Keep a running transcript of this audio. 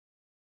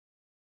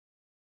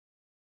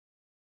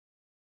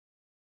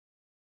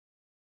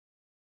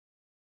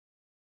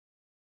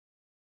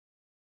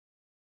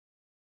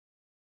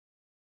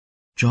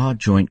Jaw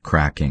joint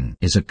cracking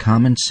is a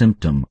common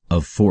symptom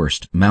of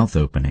forced mouth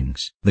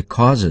openings. The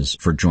causes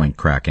for joint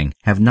cracking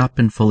have not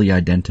been fully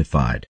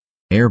identified.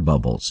 Air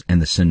bubbles in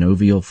the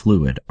synovial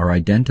fluid are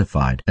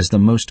identified as the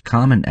most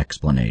common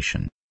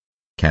explanation.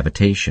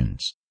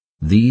 Cavitations.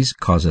 These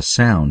cause a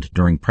sound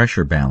during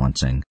pressure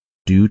balancing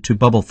due to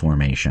bubble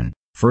formation.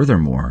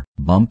 Furthermore,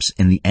 bumps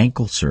in the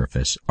ankle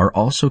surface are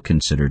also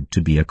considered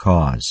to be a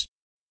cause.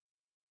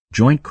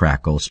 Joint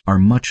crackles are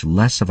much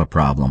less of a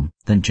problem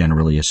than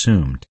generally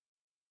assumed.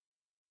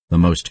 The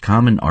most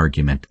common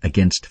argument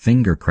against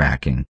finger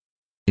cracking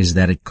is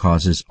that it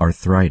causes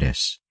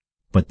arthritis,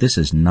 but this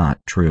is not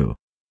true.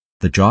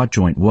 The jaw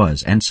joint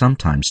was, and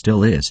sometimes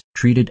still is,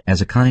 treated as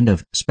a kind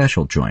of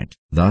special joint.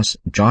 Thus,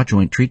 jaw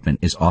joint treatment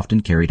is often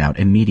carried out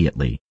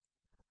immediately,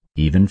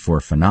 even for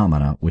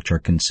phenomena which are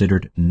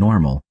considered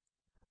normal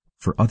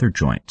for other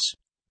joints.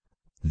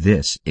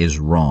 This is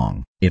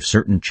wrong. If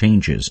certain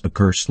changes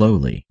occur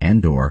slowly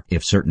and/or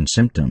if certain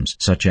symptoms,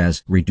 such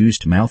as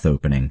reduced mouth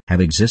opening, have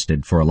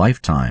existed for a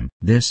lifetime,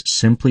 this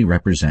simply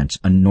represents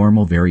a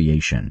normal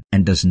variation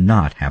and does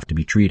not have to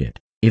be treated.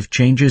 If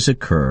changes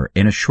occur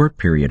in a short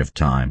period of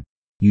time,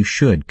 you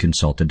should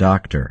consult a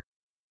doctor.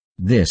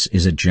 This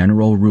is a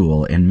general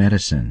rule in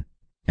medicine,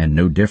 and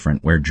no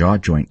different where jaw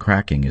joint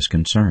cracking is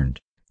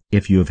concerned.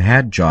 If you have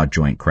had jaw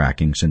joint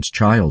cracking since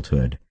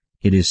childhood,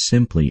 it is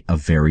simply a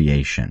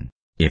variation.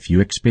 If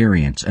you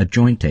experience a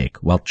joint ache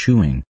while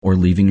chewing or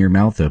leaving your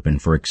mouth open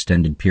for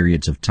extended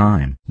periods of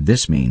time,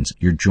 this means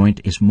your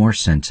joint is more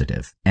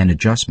sensitive and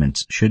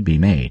adjustments should be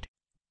made.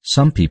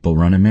 Some people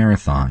run a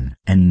marathon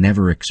and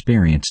never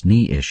experience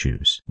knee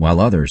issues,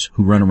 while others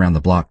who run around the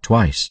block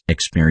twice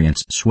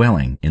experience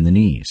swelling in the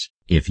knees.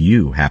 If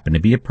you happen to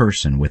be a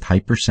person with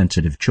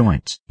hypersensitive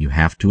joints, you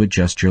have to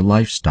adjust your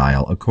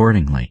lifestyle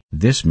accordingly.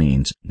 This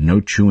means no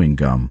chewing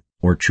gum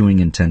or chewing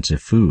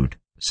intensive food,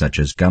 such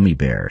as gummy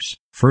bears.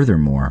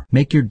 Furthermore,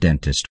 make your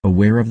dentist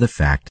aware of the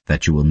fact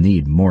that you will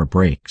need more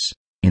breaks.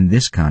 In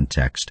this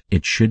context,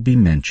 it should be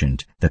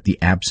mentioned that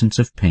the absence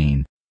of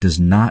pain does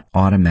not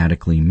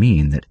automatically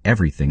mean that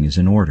everything is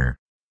in order.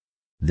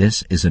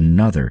 This is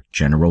another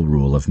general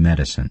rule of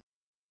medicine.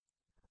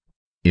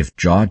 If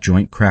jaw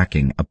joint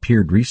cracking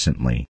appeared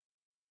recently,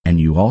 and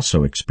you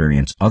also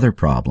experience other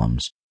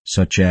problems,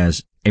 such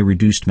as a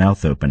reduced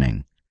mouth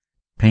opening,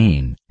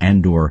 pain,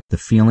 and/or the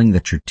feeling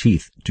that your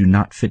teeth do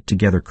not fit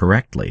together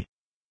correctly,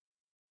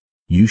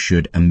 you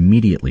should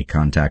immediately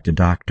contact a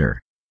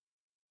doctor.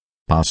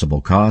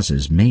 Possible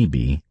causes may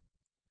be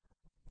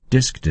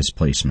disc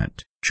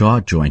displacement,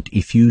 jaw joint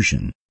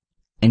effusion,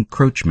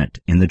 encroachment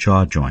in the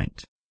jaw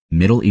joint,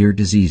 middle ear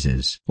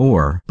diseases,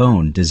 or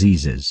bone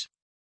diseases.